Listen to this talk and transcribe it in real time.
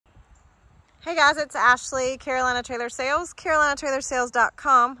Hey guys, it's Ashley, Carolina Trailer Sales,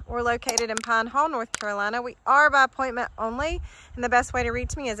 carolinatrailersales.com. We're located in Pine Hall, North Carolina. We are by appointment only, and the best way to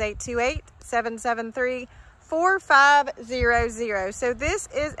reach me is 828-773-4500. So this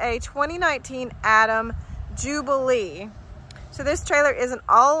is a 2019 Adam Jubilee. So this trailer is an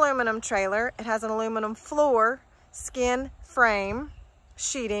all aluminum trailer. It has an aluminum floor, skin frame,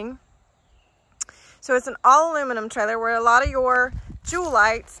 sheeting. So it's an all aluminum trailer where a lot of your Jewel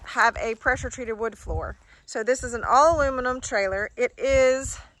lights have a pressure treated wood floor. So this is an all aluminum trailer. It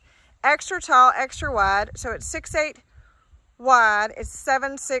is extra tall, extra wide. So it's 6'8" wide, it's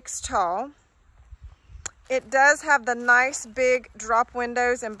 7'6" tall. It does have the nice big drop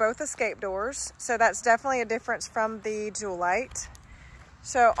windows and both escape doors. So that's definitely a difference from the Jewel light.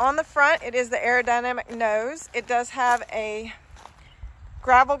 So on the front, it is the aerodynamic nose. It does have a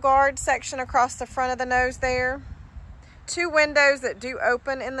gravel guard section across the front of the nose there. Two windows that do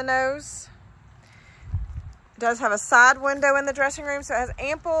open in the nose. It does have a side window in the dressing room, so it has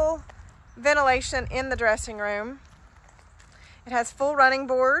ample ventilation in the dressing room. It has full running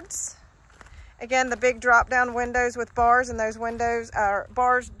boards. Again, the big drop down windows with bars, and those windows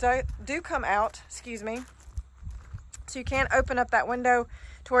bars do come out, excuse me. So you can open up that window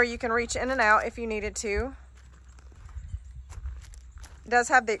to where you can reach in and out if you needed to. It does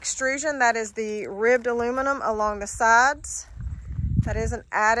have the extrusion, that is the ribbed aluminum along the sides. That is an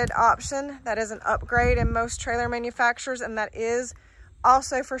added option. That is an upgrade in most trailer manufacturers, and that is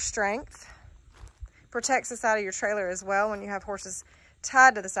also for strength. Protects the side of your trailer as well when you have horses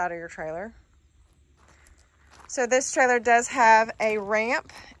tied to the side of your trailer. So this trailer does have a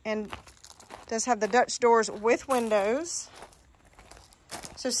ramp and does have the Dutch doors with windows.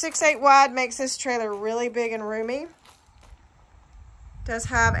 So 6'8" wide makes this trailer really big and roomy. Does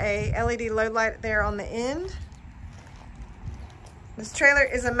have a LED load light there on the end. This trailer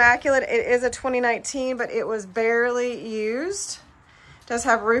is immaculate. It is a 2019, but it was barely used. Does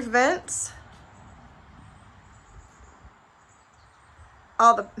have roof vents.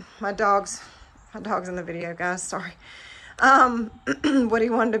 My dog's in the video, guys, sorry.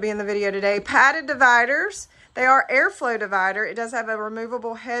 Woody wanted to be in the video today. Padded dividers. They are airflow divider. It does have a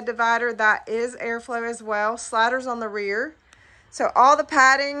removable head divider that is airflow as well. Sliders on the rear. So all the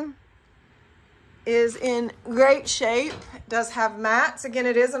padding is in great shape. It does have mats. Again,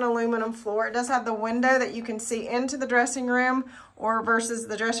 it is an aluminum floor. It does have the window that you can see into the dressing room or versus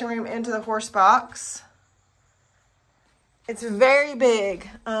the dressing room into the horse box. It's very big.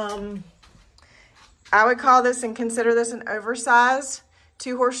 I would call this and consider this an oversized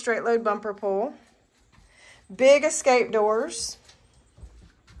 2-horse straight load bumper pull. Big escape doors.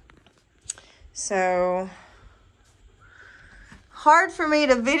 So hard for me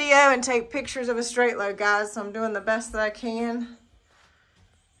to video and take pictures of a straight load, guys, so I'm doing the best that I can.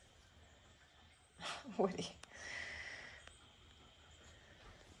 Woody.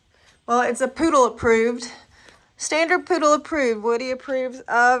 Well, it's a poodle approved. Standard poodle approved. Woody approves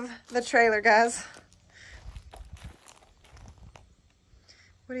of the trailer, guys.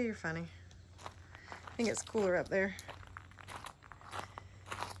 Woody, you're funny. I think it's cooler up there.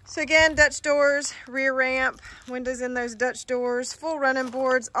 So again, Dutch doors, rear ramp, windows in those Dutch doors, full running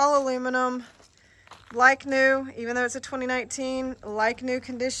boards, all aluminum, like new, even though it's a 2019, like new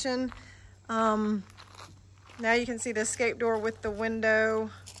condition. Now you can see the escape door with the window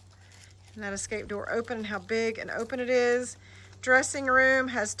and that escape door open and how big and open it is. Dressing room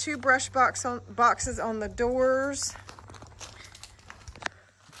has 2 brush boxes on the doors.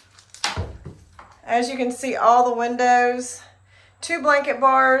 As you can see, all the windows. 2 blanket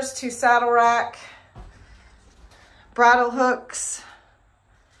bars, 2 saddle rack, bridle hooks.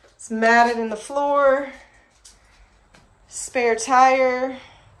 It's matted in the floor. Spare tire.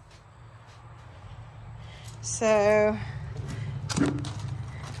 So,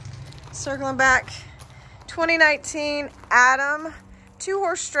 circling back, 2019 Adam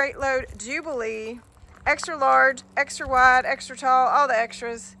 2-horse straight load Jubilee. Extra large, extra wide, extra tall, all the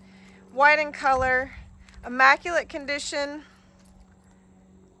extras. White in color, immaculate condition.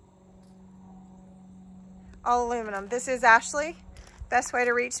 All aluminum. This is Ashley. Best way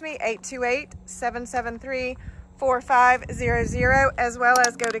to reach me, 828-773-4500, as well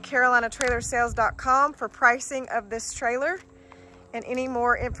as go to carolinatrailersales.com for pricing of this trailer, and any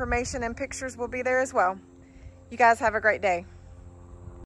more information and pictures will be there as well. You guys have a great day.